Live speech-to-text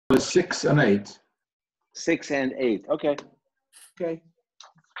6 and 8. 6 and 8. Okay. Okay.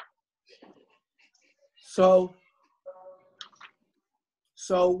 So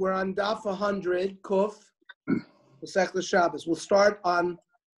we're on Daf 100, Kuf, Masechta Shabbos. We'll start on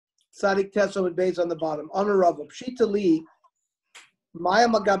Tzadik Teso with Beis on the bottom. Honor Rav, Pshita Li, Maya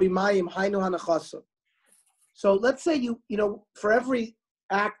Magabi Mayim, Hainu Hanachasa. So let's say you know, for every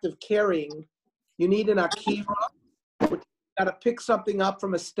act of carrying, you need an akira, which you got to pick something up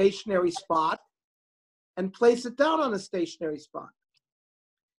from a stationary spot and place it down on a stationary spot.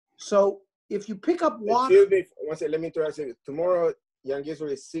 So if you pick up water... Excuse me, one second, let me interrupt. Tomorrow, Young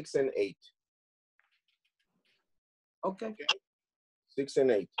Israel is 6 and 8. Okay. 6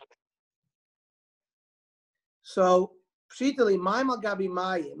 and 8. So, Pshitali, Mayim Gabi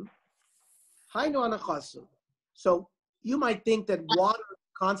Mayim, Hainu Anachasu. So you might think that water is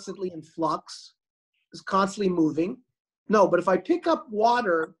constantly in flux, is constantly moving. No, but if I pick up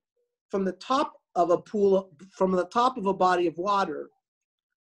water from the top of a pool, from the top of a body of water,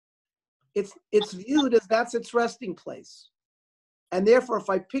 it's viewed as that's its resting place. And therefore, if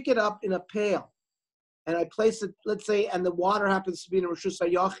I pick it up in a pail and I place it, let's say, and the water happens to be in a Rosh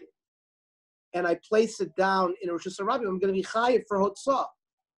Hashanah, and I place it down in a Rosh Hashanah, I'm going to be chayiv for hotzah.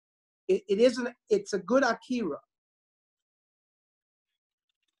 It's a good akira.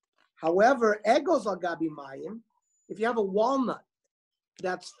 However, egos al gabi mayim, if you have a walnut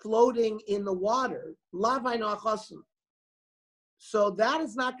that's floating in the water, lavai no'achasim, so that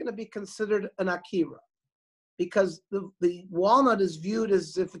is not going to be considered an akira, because the walnut is viewed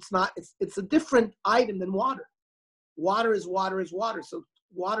as if it's a different item than water. Water is water is water. So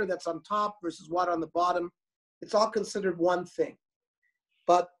water that's on top versus water on the bottom, it's all considered one thing.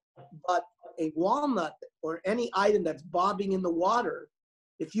 But a walnut or any item that's bobbing in the water,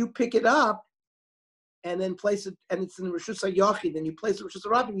 if you pick it up and then place it, and it's in Rishus HaYachid, then you place it in Rishus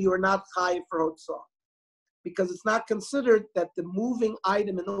HaRabim, you are not chayiv for hotzah, because it's not considered that the moving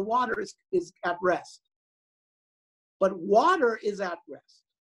item in the water is at rest. But water is at rest.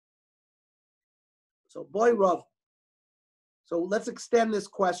 So, boy, Rav. So let's extend this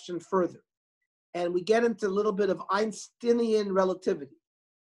question further. And we get into a little bit of Einsteinian relativity.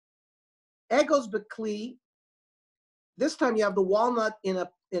 Egos bekli, this time you have the walnut in a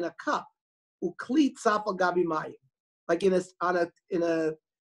cup. Ukli tzapal gabi mayim, like in a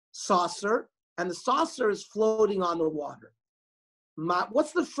saucer, and the saucer is floating on the water.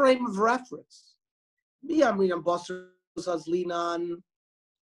 What's the frame of reference? Do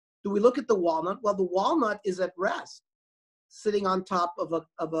we look at the walnut? Well, the walnut is at rest, sitting on top of a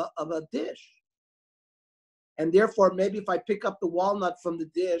dish. And therefore, maybe if I pick up the walnut from the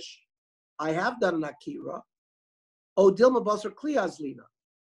dish, I have done an akira. O dilma basar kli azlina.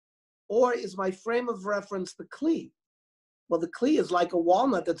 Or is my frame of reference the kli? Well, the kli is like a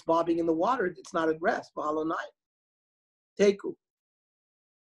walnut that's bobbing in the water. It's not at rest. Teku.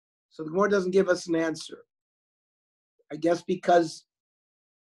 So the Gemara doesn't give us an answer. I guess because,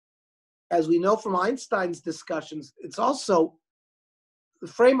 as we know from Einstein's discussions, it's also the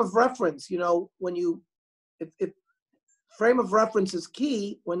frame of reference. You know, when frame of reference is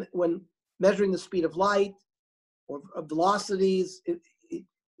key when measuring the speed of light or of velocities.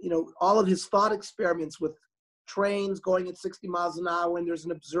 All of his thought experiments with trains going at 60 miles an hour, and there's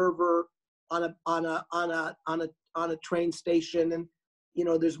an observer on a train station, and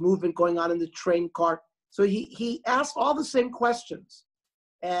there's movement going on in the train car. So he asked all the same questions,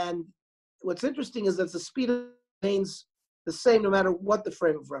 and what's interesting is that the speed remains the same no matter what the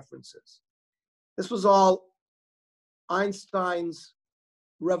frame of reference is. This was all Einstein's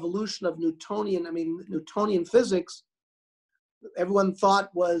revolution of Newtonian physics. Everyone thought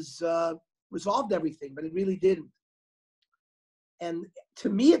was resolved everything, but it really didn't. And to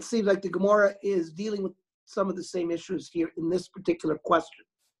me, it seems like the Gemara is dealing with some of the same issues here in this particular question,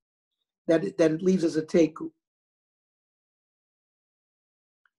 that it leaves as a teku,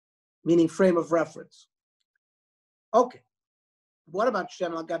 meaning frame of reference. Okay, what about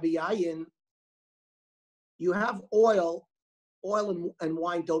Shem al Gabi Yayin? You have oil and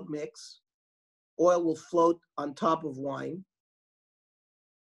wine don't mix. Oil will float on top of wine.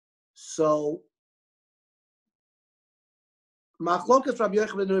 So, machlokas Rabbi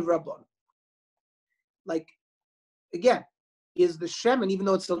Yochanan ben Rabban. Like, again, is the shemen, even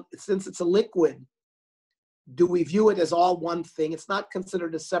though since it's a liquid, do we view it as all one thing? It's not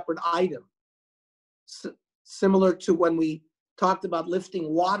considered a separate item. Similar to when we talked about lifting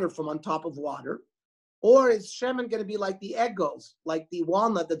water from on top of water. Or is shemen going to be like the egos, like the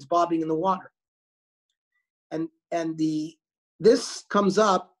walnut that's bobbing in the water? And this comes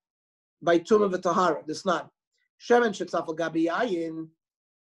up by Tumah v'Tahara. This not Shemen shetzaf al gabi yayin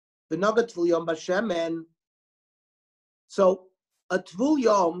V'naga tvul yom b'shemen. So a tvul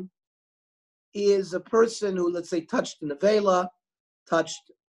yom is a person who, let's say, touched an avela,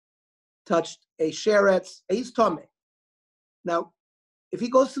 touched a sheretz, he's tameh. Now, if he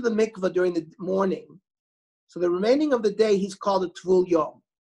goes to the mikveh during the morning, so the remaining of the day he's called a tvul yom.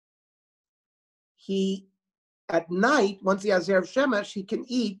 He, at night, once he has erev shemesh, he can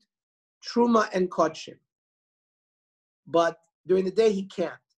eat truma and kodshim. But during the day he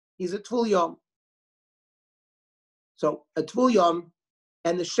can't. He's a tvul yom. So a tvul yom,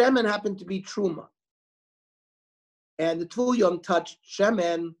 and the shemen happened to be truma. And the tvul yom touched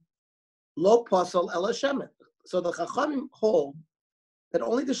shemen, lo pasal ela shemen. So the chachamim hold that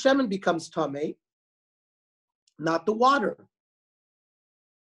only the shemen becomes tameh, not the water.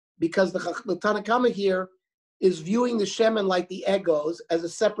 Because the Tanakama here is viewing the shemen like the egos as a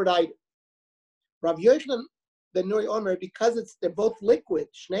separate item. Rav Yochanan ben Nuri Omer, because they're both liquid,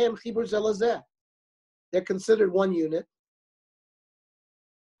 shneim chibur zelazeh, they're considered one unit,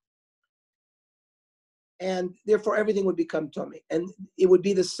 and therefore everything would become tummy. And it would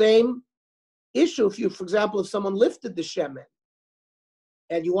be the same issue if you, for example, if someone lifted the shemen,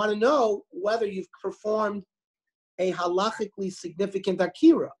 and you want to know whether you've performed a halachically significant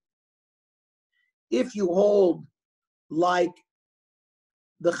akira. If you hold like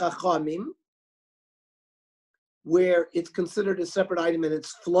the chachamim, where it's considered a separate item and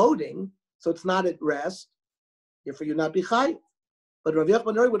it's floating, so it's not at rest, therefore you're not bichayiv. But Rav Yochanan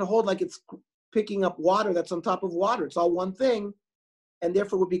ben Nuri would hold like it's picking up water that's on top of water. It's all one thing, and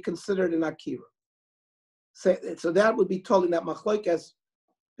therefore would be considered an akira. So that would be told in that machlokes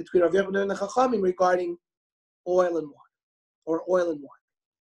between Rav Yochanan and the chachamim regarding oil and wine, or oil and wine.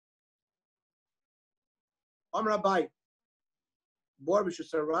 Amar Abai. What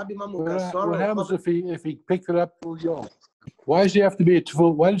happens if he picked it up full yom? Why does he have to be a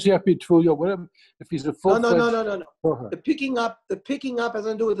full? Why does he have to be a full yom? What if he's a full? No. The picking up has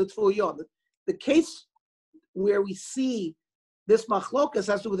nothing to do with the full yom. The case where we see this machlokas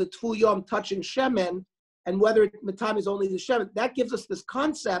has to do with the full yom touching shemen and whether matam is only the shemen. That gives us this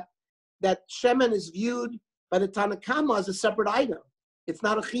concept that shemen is viewed by the Tanakama as a separate item. It's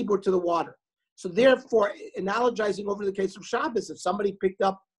not a chibur to the water. So therefore, analogizing over the case of Shabbos, if somebody picked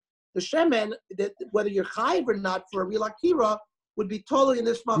up the shemen, that whether you're chayiv or not for a real akira would be totally in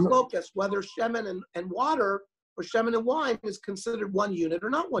this machlokas, whether shemen and water or shemen and wine is considered one unit or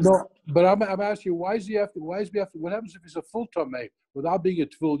not one unit. But I'm asking you, why does he have to? What happens if he's a full tameh without being a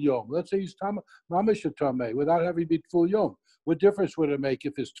full yom? Let's say he's mamish a tameh without having to be full yom. What difference would it make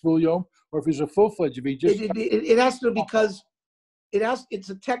if it's full yom or if he's a full fledged? If he just it has to, because it's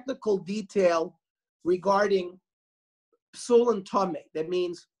a technical detail regarding psul and tameh. That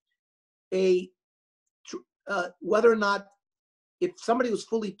means whether or not, if somebody who's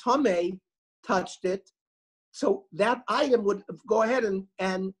fully tameh touched it, so that item would go ahead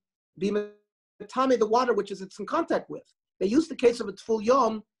and be tameh the water which it's in contact with. They use the case of a tful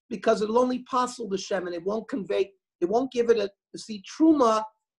yom because it'll only passel the shemen. It won't convey. It won't give it a. See, truma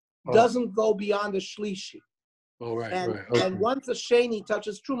doesn't go beyond the shlishi. Oh, right, and, right. Okay. And once a sheni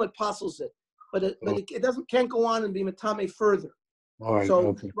touches truma, it passels it. But it can't go on and be matame further. All right, so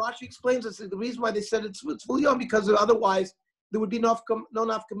okay. Rashi explains this. The reason why they said it's full yom because otherwise there would be no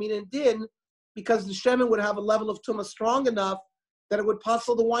nafkamina and din, because the shemen would have a level of tumah strong enough that it would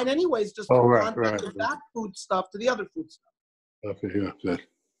passel the wine anyways, just to contact the that food stuff to the other food stuff. Okay, yeah, good.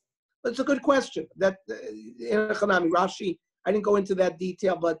 It's a good question. That Rashi, I didn't go into that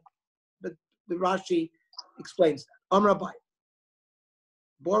detail, but the Rashi explains that. Amar Abai.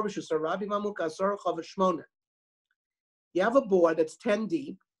 You have a bore that's 10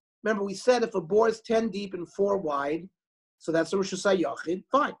 deep. Remember, we said if a bore is 10 deep and 4 wide, so that's a Rosh Hashanah,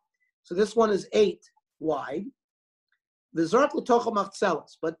 fine. So this one is 8 wide. The Zark L'tocha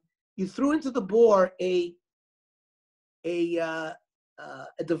Machzelas, but you threw into the bore a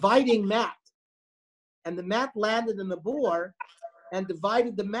dividing mat, and the mat landed in the bore and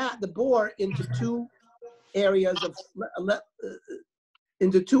divided the bore into two areas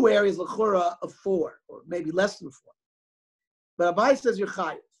l'chura of 4, or maybe less than 4. But Abai says you're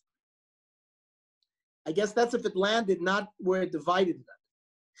chayiv. I guess that's if it landed not where it divided them.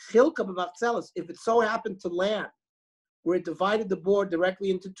 Chilka b'machzelas, if it so happened to land where it divided the board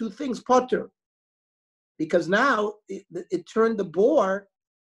directly into 2 things, potter, because now it turned the bore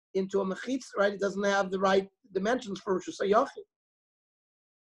into a mechitz, right? It doesn't have the right dimensions for Rosh Hashanah.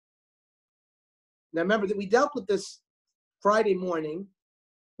 Now remember that we dealt with this Friday morning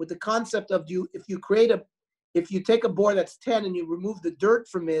with the concept of if you take a board that's 10 and you remove the dirt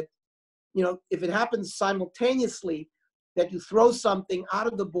from it, if it happens simultaneously, that you throw something out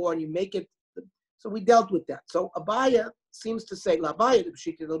of the bore and you make it. So we dealt with that. So Abaya seems to say,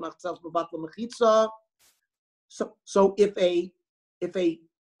 so if a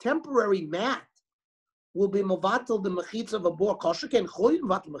temporary mat will be mavatal the mechitza of a bore,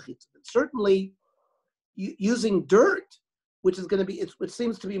 certainly using dirt, which is going to be, which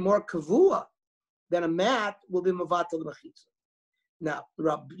seems to be more kavua than a mat, will be mavatal the mechitza. Now,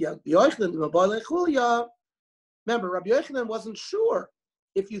 Rabbi Yochanan, remember, Rabbi Yochanan wasn't sure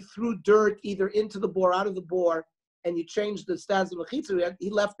if you threw dirt either into the bore, out of the bore, and you changed the status of mechitza. He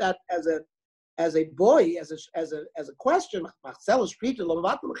left that as a question.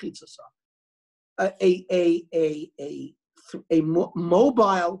 A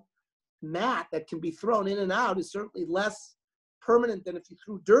mobile mat that can be thrown in and out is certainly less permanent than if you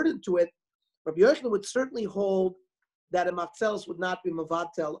threw dirt into it. Rabbi Yochanan would certainly hold that a machzelis would not be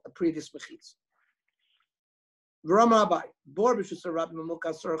mavatel a previous mechitza. So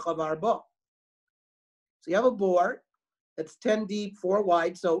you have a bore that's 10 deep, 4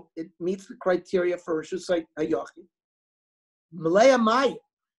 wide, so it meets the criteria for Rishus HaYochid. Malaya Maya.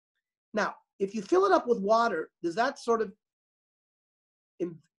 Now, if you fill it up with water, does that sort of,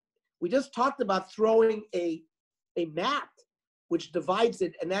 we just talked about throwing a mat which divides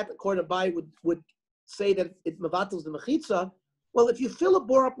it, and that, according to Bai, would say that it mevatels the mechitza. Well, if you fill a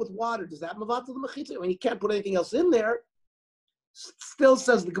bore up with water, does that mevatel the mechitza? I mean, you can't put anything else in there. Still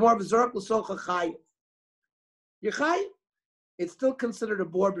says the Gemara v'zorach l'socha chayiv. You're chayiv. It's still considered a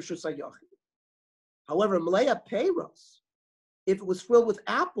bore b'shus hayochid. However, Malaya peiros, if it was filled with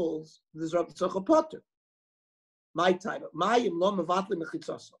apples, v'zorach l'socha potter. My type of mayim lo mevatel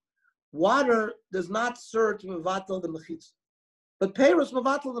mechitzasa. Water does not serve to mevatel the mechitza, but peiros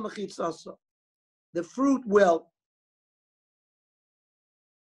mevatel the mechitzasa. The fruit will.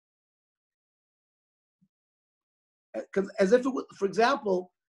 Because as if it was, for example,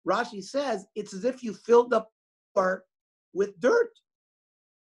 Rashi says it's as if you filled up with dirt.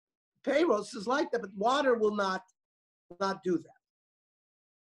 Peiros is like that, but water will not do that.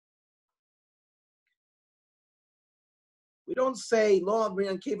 We don't say lo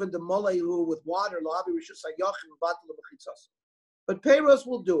avriyan kevan demolehu with water lo avi rishus hayachim vatal lechitzas, but peiros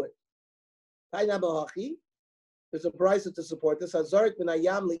will do it. There's a brisa to support this. Hazarik ben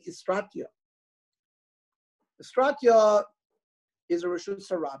ayam li istratya. Istratya is a Rishus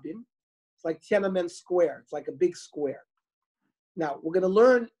Harabim. It's like Tiananmen Square. It's like a big square. Now, we're going to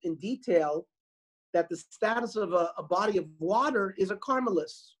learn in detail that the status of a body of water is a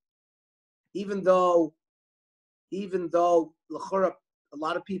carmelis. Even though l'chora, a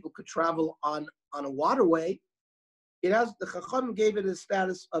lot of people could travel on a waterway, it has, the Chacham gave it a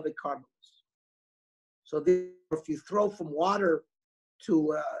status of a carmelis. So if you throw from water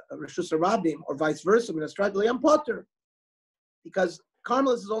to a Rishus Harabim or vice versa, I'm potter, because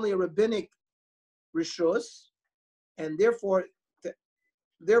carmelis is only a rabbinic Rishus, and therefore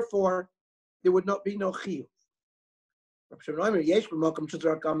there would not be no chiyuv.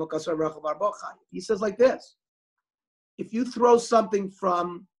 He says like this: if you throw something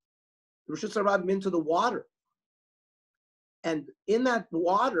from Rishus Harabim into the water, and in that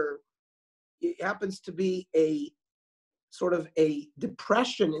water it happens to be a sort of a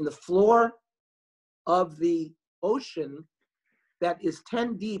depression in the floor of the ocean that is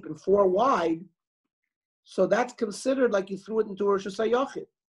 10 deep and 4 wide, so that's considered like you threw it into Rosh Hashanah,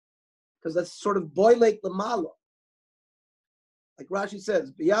 because that's sort of boy lake lamala. Like Rashi says,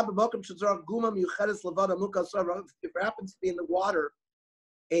 if it happens to be in the water,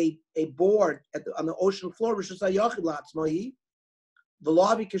 a board on the ocean floor, Rosh Hashanah, even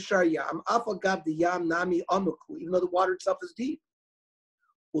though the water itself is deep.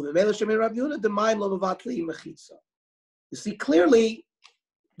 You see clearly,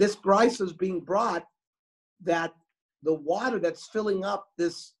 this brisa is being brought that the water that's filling up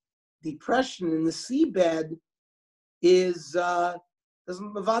this depression in the seabed is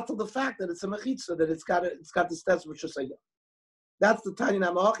doesn't mevatel the fact that it's a mechitza, that it's got the steps of Rishus Hayom. That's the Tanya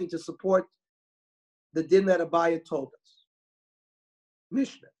Namachi to support the din that Abaya told us.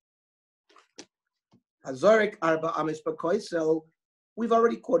 Mishnah. Hazarik arba amis b'koisel. We've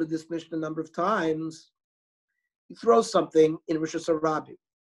already quoted this Mishnah a number of times. You throw something in Rishus Harabim,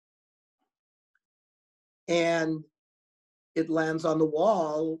 and it lands on the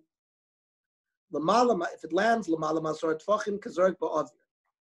wall. If it lands,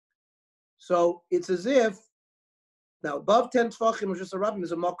 so it's as if, now above 10 tfachim Rishus Harabim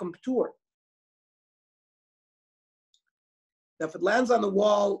is a makom ptur. Now, if it lands on the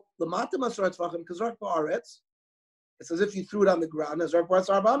wall, it's as if you threw it on the ground.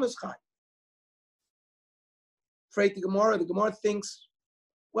 Afraid the Gemara thinks,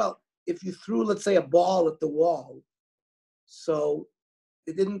 well, if you threw, let's say, a ball at the wall, so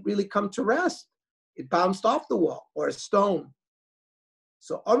it didn't really come to rest. It bounced off the wall, or a stone.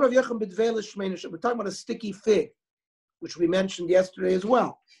 So we're talking about a sticky fig, which we mentioned yesterday as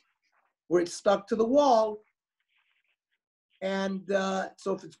well, where it's stuck to the wall. And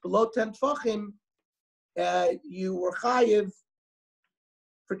so if it's below 10 tfachim, you were chayiv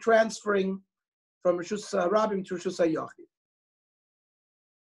for transferring from Rishus Rabim to Rishus HaYachid,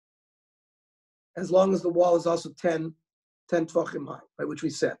 as long as the wall is also 10 tfachim high, right, which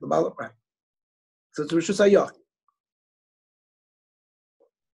we said, right? So it's Rishus HaYachid.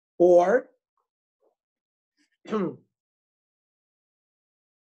 Or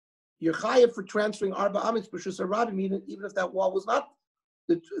you're chayiv for transferring Arba Amitz Rishus HaRabim, even if that wall was not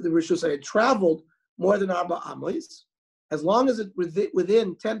the Rishus HaYachid, traveled more than Arba Amitz, as long as it's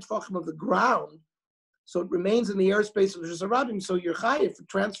within 10 tfachim of the ground, so it remains in the airspace of Rishus HaRabim, so you're chayiv for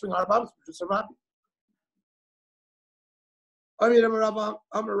transferring Arba Amitz Rishus HaRabim.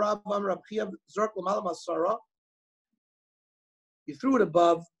 You threw it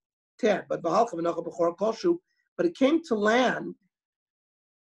above 10, but it came to land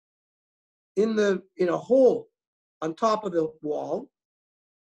in a hole on top of the wall.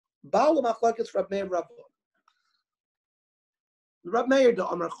 Rab Meir,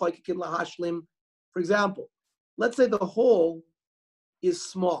 for example, let's say the hole is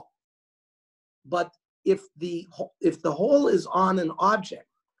small, but if the hole is on an object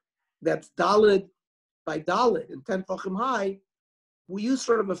that's dalid by dalid and 10 tfachim high, we use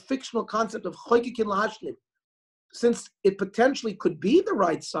sort of a fictional concept of choykikin lahashlim, since it potentially could be the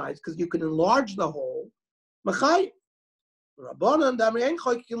right size because you can enlarge the hole. They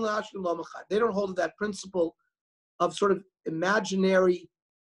don't hold to that principle of sort of imaginary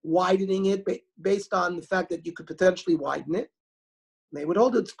widening it based on the fact that you could potentially widen it. They would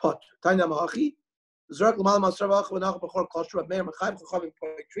hold its pot.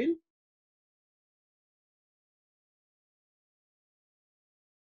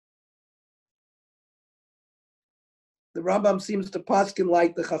 The Rambam seems to paskin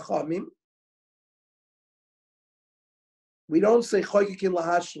like the Chachamim. We don't say choykikin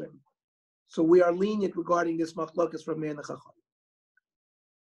lahashlim, so we are lenient regarding this machlokas from Meir and the Chachamim.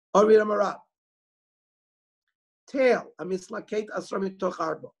 Arvi Ramarab. Tail, amislaket asar mitoch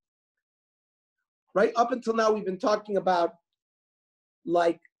arba. Right up until now, we've been talking about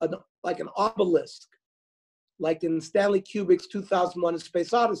like an obelisk, like in Stanley Kubrick's 2001: A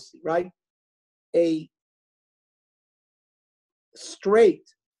Space Odyssey, right? A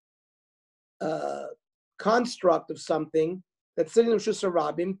straight construct of something that's sitting in Rishus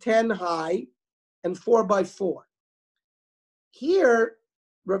HaRabim, 10 high and 4 by 4. Here,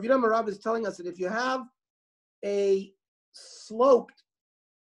 Rav Yehuda Marab is telling us that if you have a sloped,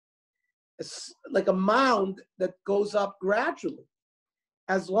 like a mound that goes up gradually,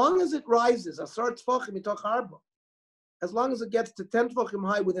 as long as it rises, asar tfachim mitoch arba, as long as it gets to 10 tfachim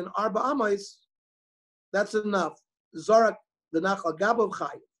high within arba amayis, that's enough. Zorak the nachal gabav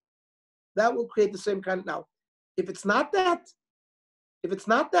chayiv. That will create the same kind of. Now, if it's not that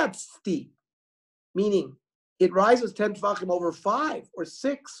steep, meaning it rises 10 tfachim over 5 or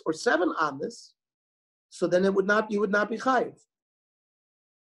 6 or 7 on this, so then you would not be chayiv.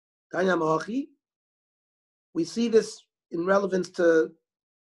 We see this in relevance to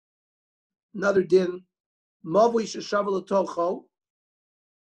another din. Mavui sheshavel tocho.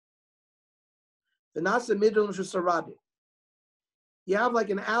 The nasa midron Rishus HaRabim. You have like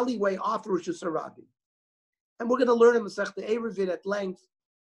an alleyway off Rishus HaRabim, and we're going to learn in Masechta Eruvin at length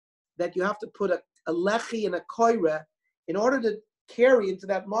that you have to put a lechi and a koire in order to carry into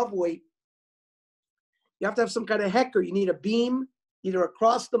that mavui. You have to have some kind of hecker. You need a beam, either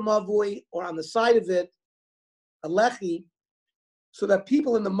across the mavui or on the side of it, a lechi, so that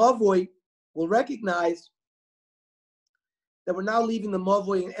people in the mavui will recognize that we're now leaving the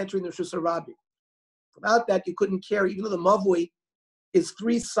mavui and entering the Rishus HaRabim. Without that, you couldn't carry, even though the mavui is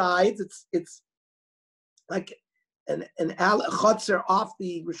 3 sides, it's like a chotzer off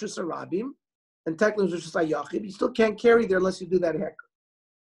the Rishus HaRabim, and technically Rishus HaYachid. You still can't carry there unless you do that hecker.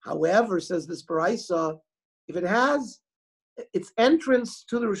 However, says this Baraisa, if it has its entrance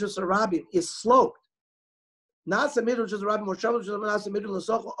to the Rishus HaRabim is sloped,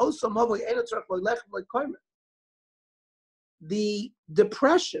 the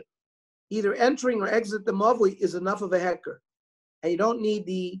depression, either entering or exit the mavui, is enough of a hecker, and you don't need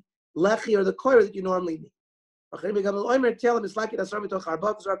the lechi or the koyer that you normally need.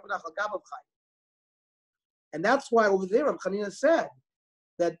 And that's why over there, Rav Chanina said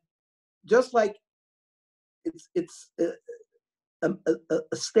that just like it's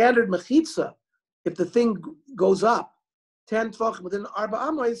a standard mechitza. If the thing goes up 10 tvachim within arba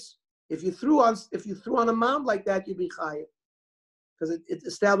amos, if you threw on a mound like that, you'd be chayiv, because it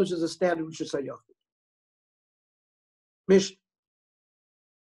establishes a standard which is sayoch. Mish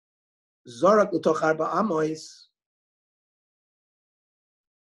zorak l'toch arba amos.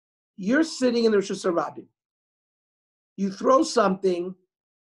 You're sitting in the Rosh Hashanah. You throw something,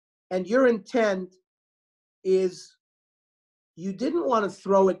 and your intent is you didn't want to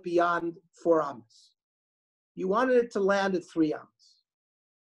throw it beyond 4 amos. You wanted it to land at 3 amos.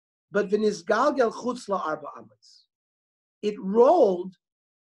 But v'nizgalgel chutz la'arba amos. It rolled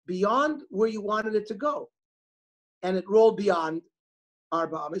beyond where you wanted it to go, and it rolled beyond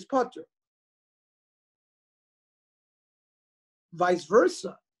arba amos potter. Vice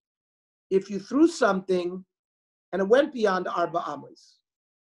versa, if you threw something and it went beyond arba amos,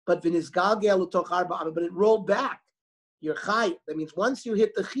 but v'nizgalgel u'toch arba amos, but it rolled back, you're chayiv. That means once you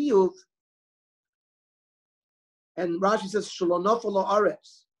hit the chiyuv, and Rashi says shelo nofel lo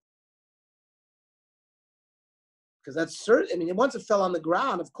aretz, because that's certain. I mean, once it fell on the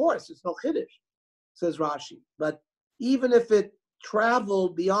ground, of course, it's no chiddush, says Rashi. But even if it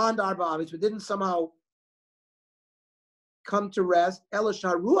traveled beyond arba amos, but didn't somehow come to rest, Elish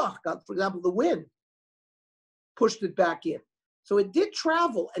HaRuach, for example, the wind pushed it back in. So it did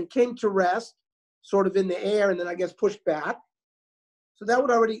travel and came to rest, sort of in the air, and then I guess pushed back. So that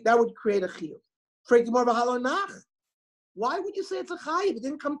would create a chiyuv. Why would you say it's a chayiv? It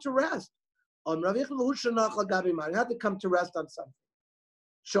didn't come to rest. It had to come to rest on something.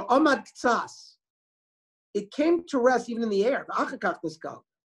 It came to rest even in the air.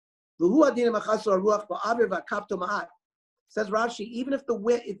 Says Rashi, even if the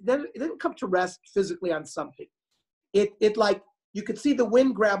wind, it didn't come to rest physically on something. It like, you could see the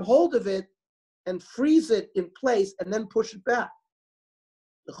wind grab hold of it and freeze it in place and then push it back.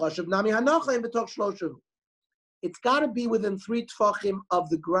 It's got to be within 3 tfachim of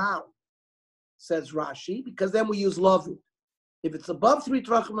the ground, says Rashi, because then we use lavud. If it's above 3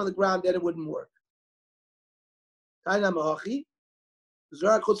 tfachim on the ground, then it wouldn't work. So you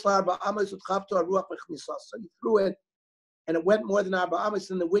threw it, and it went more than arba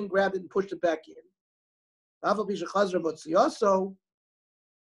amos, and the wind grabbed it and pushed it back in. And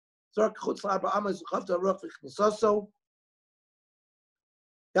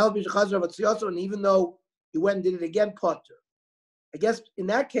even though he went and did it again, potter. I guess in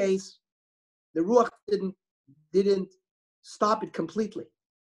that case, the ruach didn't stop it completely.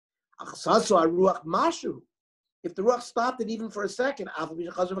 If the ruach stopped it even for a second,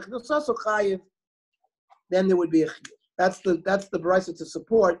 then there would be a chiyuv. That's the brisa to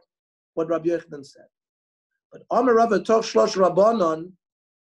support what Rabbi Yochanan said. But Amar Rava Tov Shlosh Rabbanon.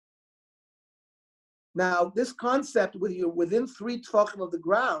 Now this concept, with you within 3 tfachim of the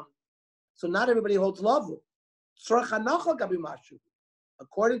ground, so not everybody holds lavud.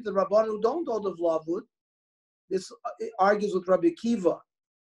 According to the Rabbanon who don't hold of lavud, this argues with Rabbi Akiva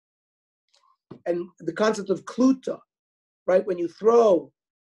and the concept of kluta, right? When you throw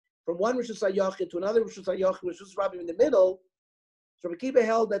from one Rosh Hashanah to another Rosh Hashanah, Rosh Hashanah in the middle, so Rabbi Akiva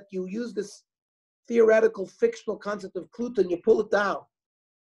held that you use this theoretical, fictional concept of kluta and you pull it down.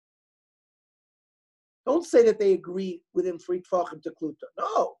 Don't say that they agree within 3 tfachim to kluta.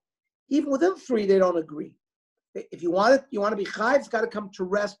 No, even within 3, they don't agree. If you want to be chayv, it's got to come to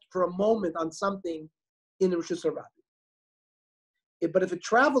rest for a moment on something in the Rosh Hashanah. But if it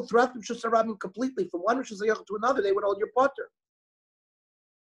traveled throughout the Rosh Hashanah completely from one Rosh Hashanah to another, they would hold your potter.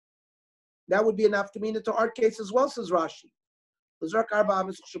 That would be enough to mean it to our case as well, says Rashi.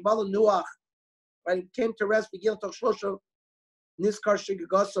 Right, it came to rest.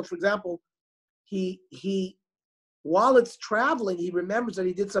 So, for example, he while it's traveling, he remembers that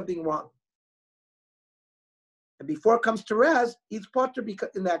he did something wrong. And before it comes to rest, he's potter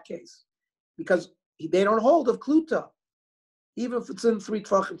in that case, because they don't hold of kluta, even if it's in 3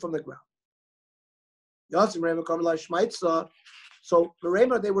 tfachim from the ground. So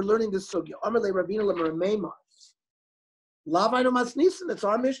they were learning this sugya. It's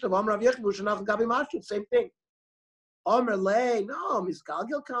our mission of Amar Rav same thing. Amar lei, no,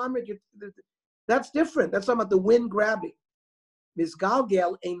 misgalgel kamer. That's different. That's talking about the wind grabbing.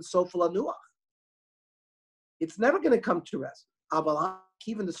 Misgalgel ain sofel anuach. It's never going to come to rest.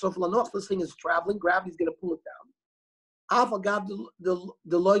 Even the sofel anuach, this thing is traveling. Gravity's going to pull it down. Avagav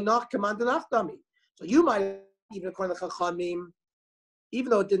the loy nach command nachtami. So you might, even according to Chachamim, even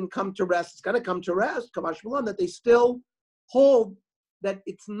though it didn't come to rest, it's going to come to rest. Kamash Malan, that they still hold that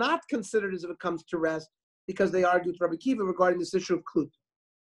it's not considered as if it comes to rest, because they argued with Rabbi Akiva regarding this issue of klut.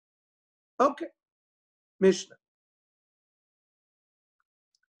 Okay. Mishnah.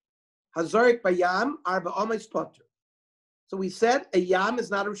 Hazorik bayam arba omes potter. So we said a yam is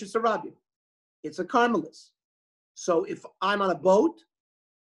not a Rosh Hashanah. It's a carmelis. So if I'm on a boat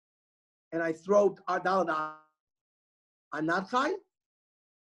and I throw dalad, I'm not chayiv.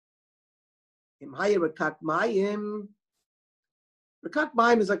 Im hayir rekak mayim. Rekak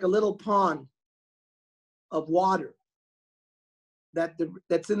mayim is like a little pond of water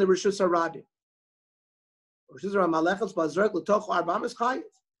that's in the Rosh Hashanah. Rosh Hashanah malechas bazerk l'toch arbam is chayiv.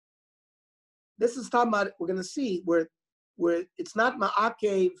 This is talking about, we're going to see where it's not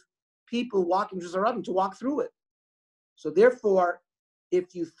ma'akev people walking Rosh Hashanah to walk through it. So therefore,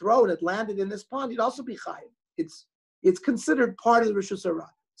 if you throw it, it landed in this pond, you'd also be chayiv. It's considered part of the Rosh Hashanah,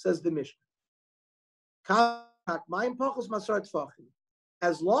 says the Mishnah.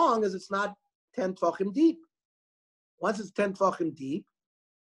 As long as it's not 10 tefachim deep. Once it's 10 tefachim deep,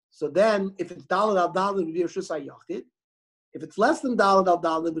 so then if it's dalad al dalad, it would be Rosh Hashanah. If it's less than dalad al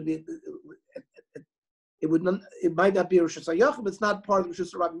dalad, it would be it might not be Rosh Hashanah, but it's not part of Rosh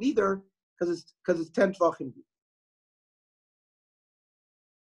Hashanah either because it's 10 tefachim deep.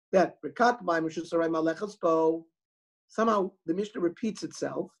 Then Rekat Ma'im Rosh Hashanah Malechas Bo. Somehow the Mishnah repeats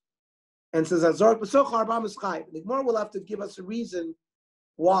itself and says Azor B'Soch Arbam is Chayiv. The Gemara will have to give us a reason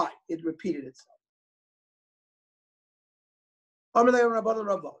why it repeated itself. I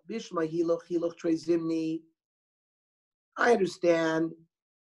understand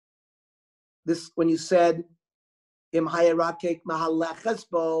this when you said Im Hayarakek Mahaleches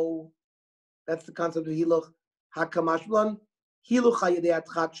Bo. That's the concept of Hiluch Hakamashblon. Hiluch Hayadei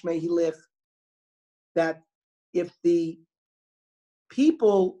Atchak Shmei Hilich. That if the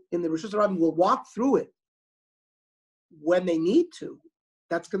people in the Rosh Hashanah will walk through it when they need to,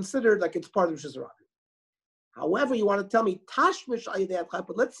 that's considered like it's part of the Rosh Hashanah. However, you want to tell me Tashmish Hayadei Atchak,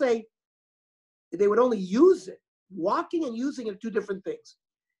 but let's say they would only use it. Walking and using it are two different things.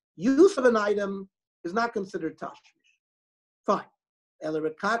 Use of an item is not considered tashmish. Fine.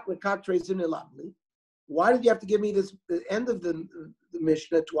 Why did you have to give me the end of the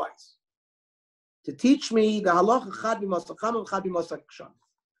Mishnah twice? To teach me the halacha chad b'masacham and chad b'masachsham.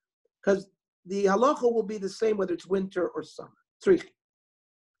 Because the halacha will be the same whether it's winter or summer. Tzrichi.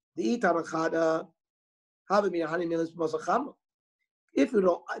 The itar chada havim yahani milas b'masacham. If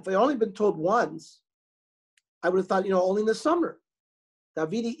I only been told once, I would have thought, only in the summer.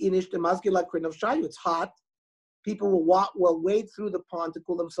 Davidi inish the mazgila krin of shayu. It's hot. People will wade through the pond to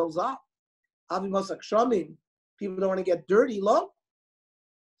cool themselves off. Avi masak shamim. People don't want to get dirty, low.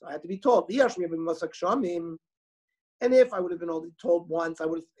 So I had to be told. And if I would have been only told once, I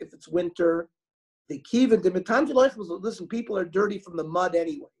would have, if it's winter, the kiva the mitan was, listen, people are dirty from the mud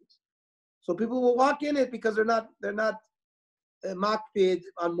anyways. So people will walk in it because they're not makpid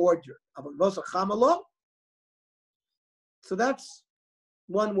on more dirt. So that's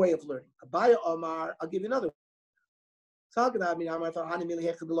one way of learning. Abaya Omar, I'll give you another one.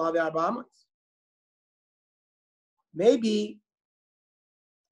 Maybe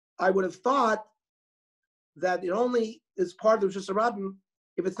I would have thought that it only is part of the Rosh Hashanah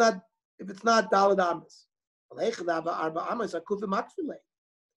if it's not Dalad Amos.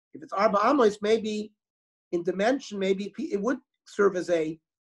 If it's Arba Amos, maybe in dimension, maybe it would serve as a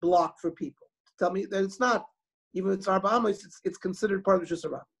block for people to tell me that it's not. Even if it's Arba Amos, it's considered part of the Rosh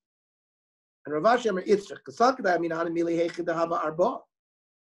Hashanah. And Rav Ashi Amar Yitzchak, Kasakada Amin Hana Mili Heichid Hava Arba.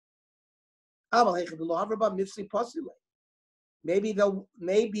 Aval Heichid Lo Arba Mifsi Posile. Maybe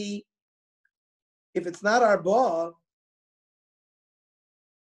if it's not Arba,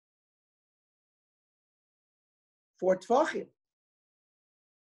 for Tvachim.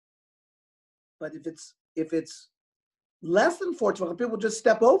 But if it's less than 4 Tvachim, people just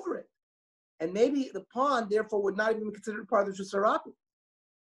step over it. And maybe the pond, therefore, would not even be considered part of the Rosh Hashanah.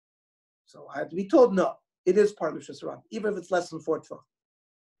 So I have to be told, no, it is part of the Rosh Hashanah, even if it's less than 4 Tvachim.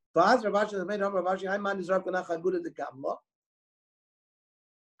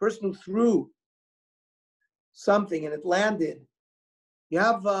 Person who threw something and it landed. You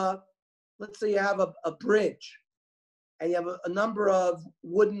have, let's say you have a bridge, and you have a number of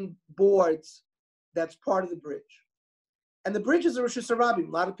wooden boards that's part of the bridge. And the bridge is a Rosh Hashanah.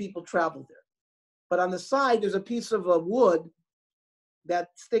 A lot of people travel there. But on the side, there's a piece of wood that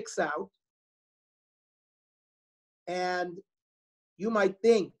sticks out. And you might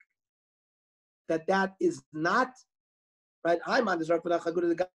think that is not, right?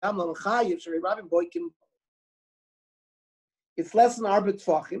 It's less than Arbet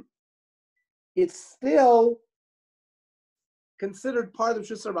Tvachim. It's still considered part of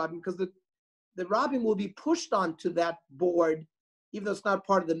the Rosh Hashanah because the Rabbim will be pushed onto that board, even though it's not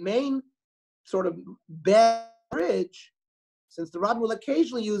part of the main sort of bad bridge, since the Rabbin will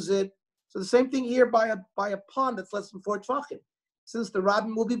occasionally use it. So the same thing here by a pond that's less than 4 tvachim. Since the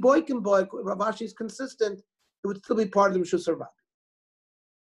Rabbin will be boikin boy, Rav Ashi is consistent, it would still be part of the Rishus Rabbin.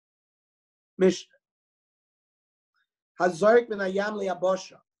 Mishnah. Hazorik min hayam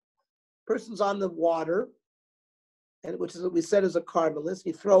li'abosha. Person's on the water, and which is what we said is a carmelis.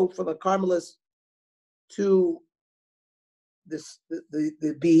 You throw from the carmelis to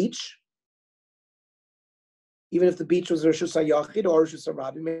the beach. Even if the beach was Rishus HaYachid or Rishus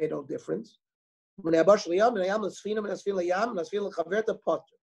HaRabbi, made no difference.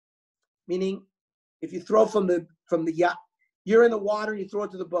 Meaning, if you throw from the yacht, you're in the water, you throw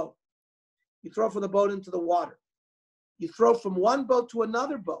it to the boat. You throw from the boat into the water. You throw from one boat to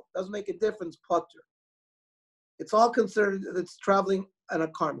another boat. Doesn't make a difference, potter. It's all considered that it's traveling on a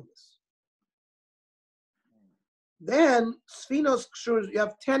carmelis. Then, Sfinos, you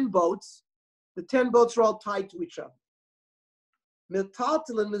have 10 boats. The 10 boats are all tied to each other.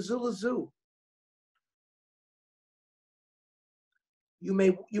 Miltatil and mezulazu. You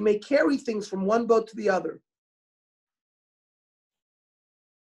may carry things from one boat to the other.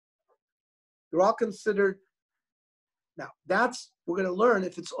 They're all considered. Now, we're going to learn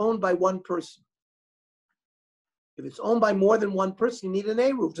if it's owned by one person. If it's owned by more than one person, you need an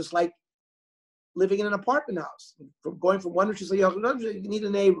A-roof, just like living in an apartment house. Going from one rishus to another, you need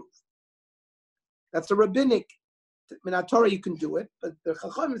an A-roof. That's a rabbinic. In Torah, you can do it, but the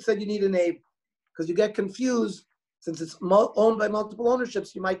Chacham said you need an A-roof because you get confused. Since it's owned by multiple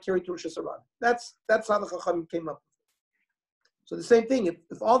ownerships, you might carry to Rishus HaRabbi. That's how the Chacham came up with it. So the same thing,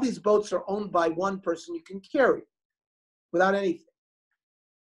 if all these boats are owned by one person, you can carry without anything.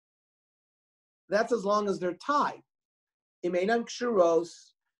 That's as long as they're tied. Imeinam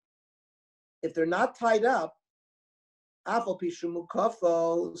kshuros, if they're not tied up, afal pishu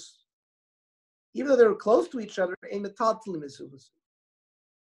mukafos, even though they're close to each other, you're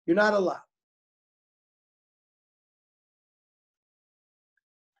not allowed.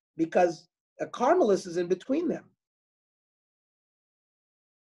 Because a carmelis is in between them.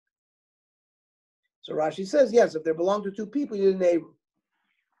 So Rashi says, yes, if they belong to two people, you need an Eruv.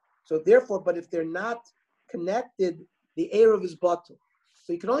 So therefore, but if they're not connected, the Eruv is bottle.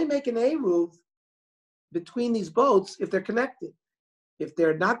 So you can only make an Eruv between these boats if they're connected. If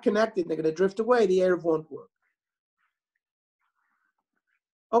they're not connected, they're going to drift away, the Eruv won't work.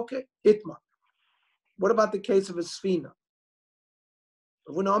 Okay, Itma. What about the case of a Sfina?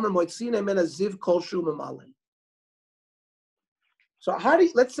 So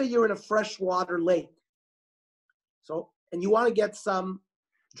let's say you're in a freshwater lake. And you want to get some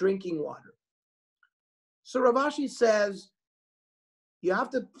drinking water. So Rav Ashi says, you have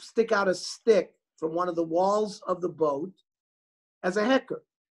to stick out a stick from one of the walls of the boat as a hecker.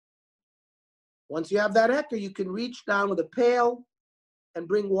 Once you have that hecker, you can reach down with a pail and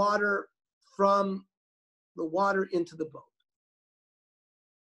bring water from the water into the boat.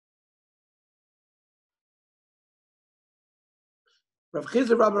 Rav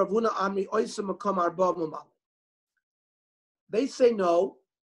Chizr, Rav Ravuna, Amri, Oisem, Makom, Arba, Mamal. They say no,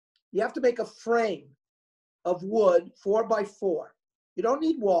 you have to make a frame of wood 4x4. You don't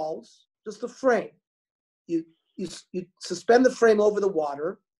need walls, just a frame. You suspend the frame over the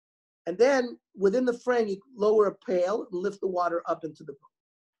water, and then within the frame you lower a pail and lift the water up into the boat.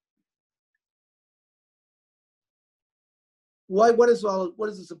 Why? What is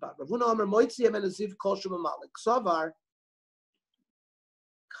this about? Ravuna Amr Moitzi Amen Aziv Kol Shema Malik Savar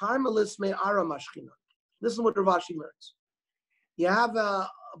Carmelis Me Ara Mashchina. This is what Rav Ashi learns. You have a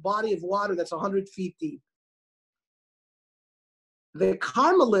body of water that's 100 feet deep. The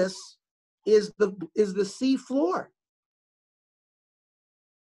Carmelis is the sea floor.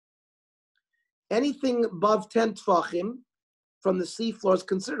 Anything above 10 tfachim from the sea floor is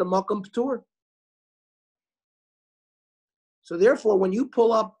considered a makom p'tur. So therefore, when you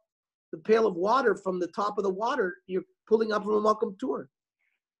pull up the pail of water from the top of the water, you're pulling up from a makom p'tur.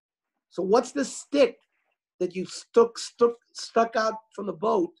 So what's the stick that you stuck out from the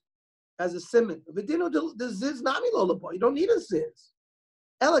boat as a simon? You don't need a ziz.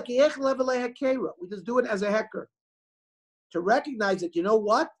 We just do it as a hecker to recognize that, you know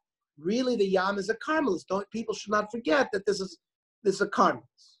what? Really, the yam is a carmelis. People should not forget that this is a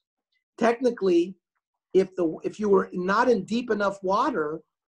carmelis. Technically, if you were not in deep enough water,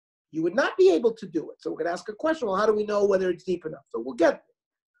 you would not be able to do it. So we're going to ask a question. Well, how do we know whether it's deep enough? So we'll get there.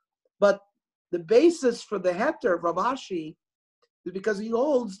 But the basis for the heter of Rav Ashi is because he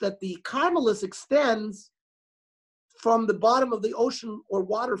holds that the carmelis extends from the bottom of the ocean or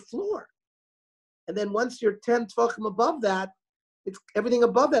water floor. And then once you're 10 tefachim above that, It's everything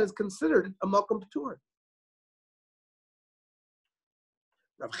above that is considered a makom p'tur.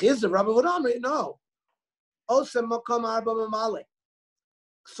 Rav Chizda, Rabbi Vodamri, no. Also makom arba mamale.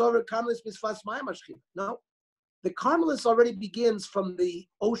 Sover karmelis misfas mayim ashchina. No, the karmelis already begins from the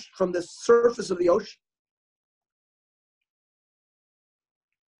ocean, from the surface of the ocean.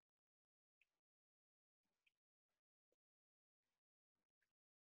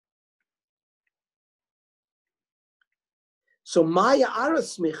 So maya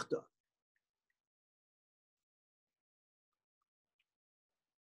aras smichta.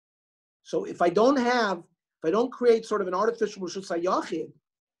 So if I don't create sort of an artificial reshus hayachid,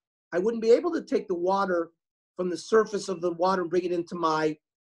 I wouldn't be able to take the water from the surface of the water and bring it into my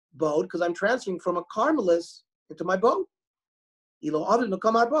boat because I'm transferring from a karmelis into my boat. So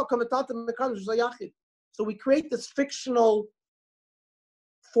we create this fictional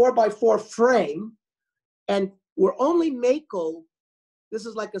 4x4 frame, and we're only makel. This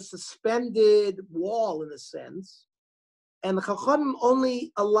is like a suspended wall in a sense, and the Chachamim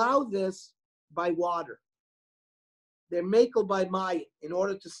only allow this by water. They're makel by Maya in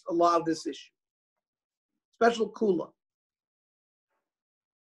order to allow this issue. Special kula.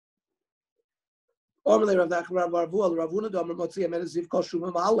 According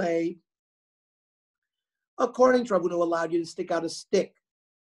to Ravuna, allowed you to stick out a stick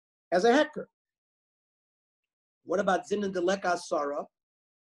as a hecker. What about zinan deleka asara?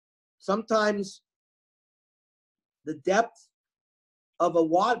 Sometimes the depth of a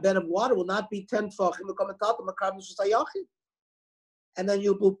bed of water will not be 10 tfachim, and then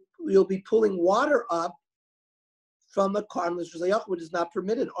you'll be pulling water up from the karmelis which is not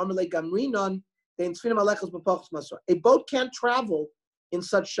permitted. A boat can't travel in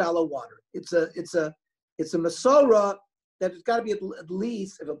such shallow water. It's a masora that it's got to be at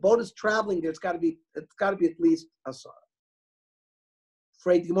least, if a boat is traveling there, it's got to be at least asara.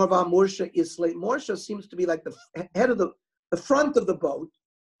 Afraid the Gemara Morsha is slate. Morsha seems to be like the head of the front of the boat,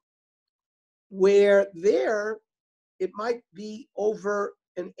 where there it might be over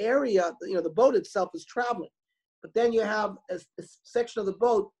an area. The boat itself is traveling, but then you have a section of the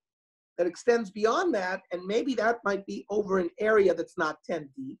boat that extends beyond that, and maybe that might be over an area that's not 10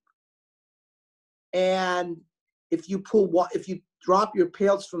 deep. And if you drop your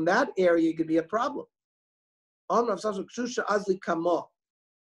pails from that area, it could be a problem.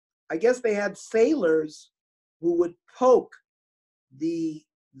 I guess they had sailors who would poke the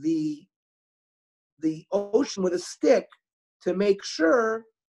ocean with a stick to make sure,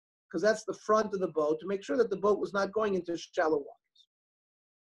 because that's the front of the boat, to make sure that the boat was not going into shallow waters.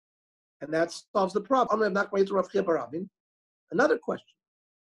 And that solves the problem. Another question.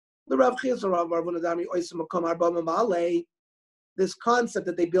 The Rav Chizda, this concept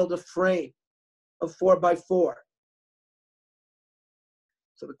that they build a frame of 4x4.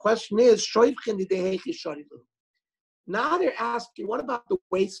 So the question is, now they're asking, what about the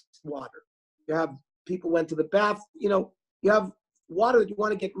wastewater? You have people went to the bath, you have water that you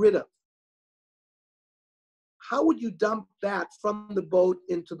want to get rid of. How would you dump that from the boat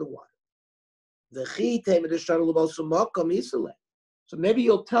into the water? So maybe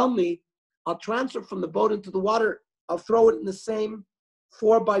you'll tell me, I'll transfer from the boat into the water, I'll throw it in the same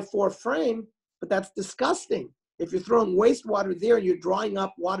 4x4 frame, but that's disgusting. If you're throwing wastewater there and you're drawing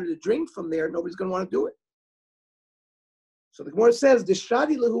up water to drink from there, nobody's going to want to do it. So the Gemara says,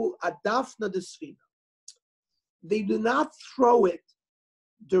 "Deshadi lehu adafna desfina." They do not throw it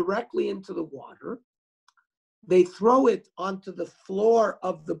directly into the water. They throw it onto the floor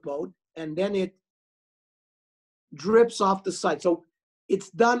of the boat, and then it drips off the side. So it's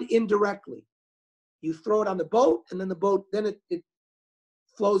done indirectly. You throw it on the boat, and then it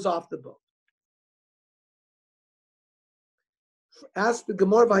flows off the boat. Ask the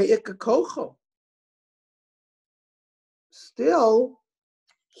Gemara v'ha'ika kocho. Still,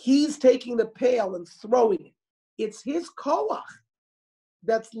 he's taking the pail and throwing it. It's his koach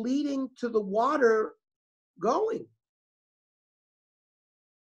that's leading to the water going.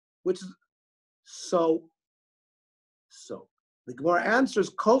 Which is so the Gemara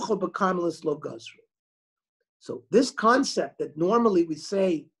answers kocho b'karmelis lo gazru. So this concept that normally we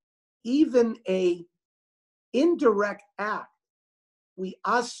say, even a indirect act, we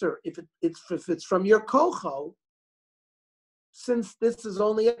assur if it's from your kocho, since this is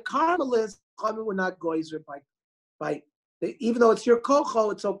only a karmelis, we're not goyzer by even though it's your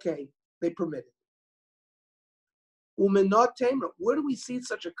kocho, it's okay. They permit it. Umenot temra. Where do we see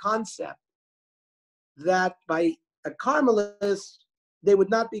such a concept that by a karmelis they would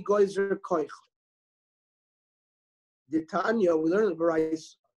not be goyzer koich? The Tanya, we learn the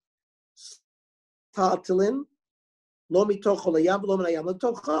Barais Taltilin Lo mitocho layam, lo minayam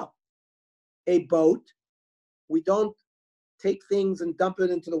letocha. A boat, we don't take things and dump it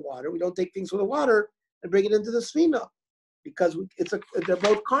into the water. We don't take things from the water and bring it into the sfina because they're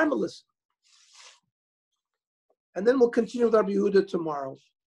both Carmelists. And then we'll continue with our Yehuda tomorrow,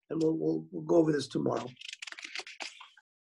 and we'll go over this tomorrow.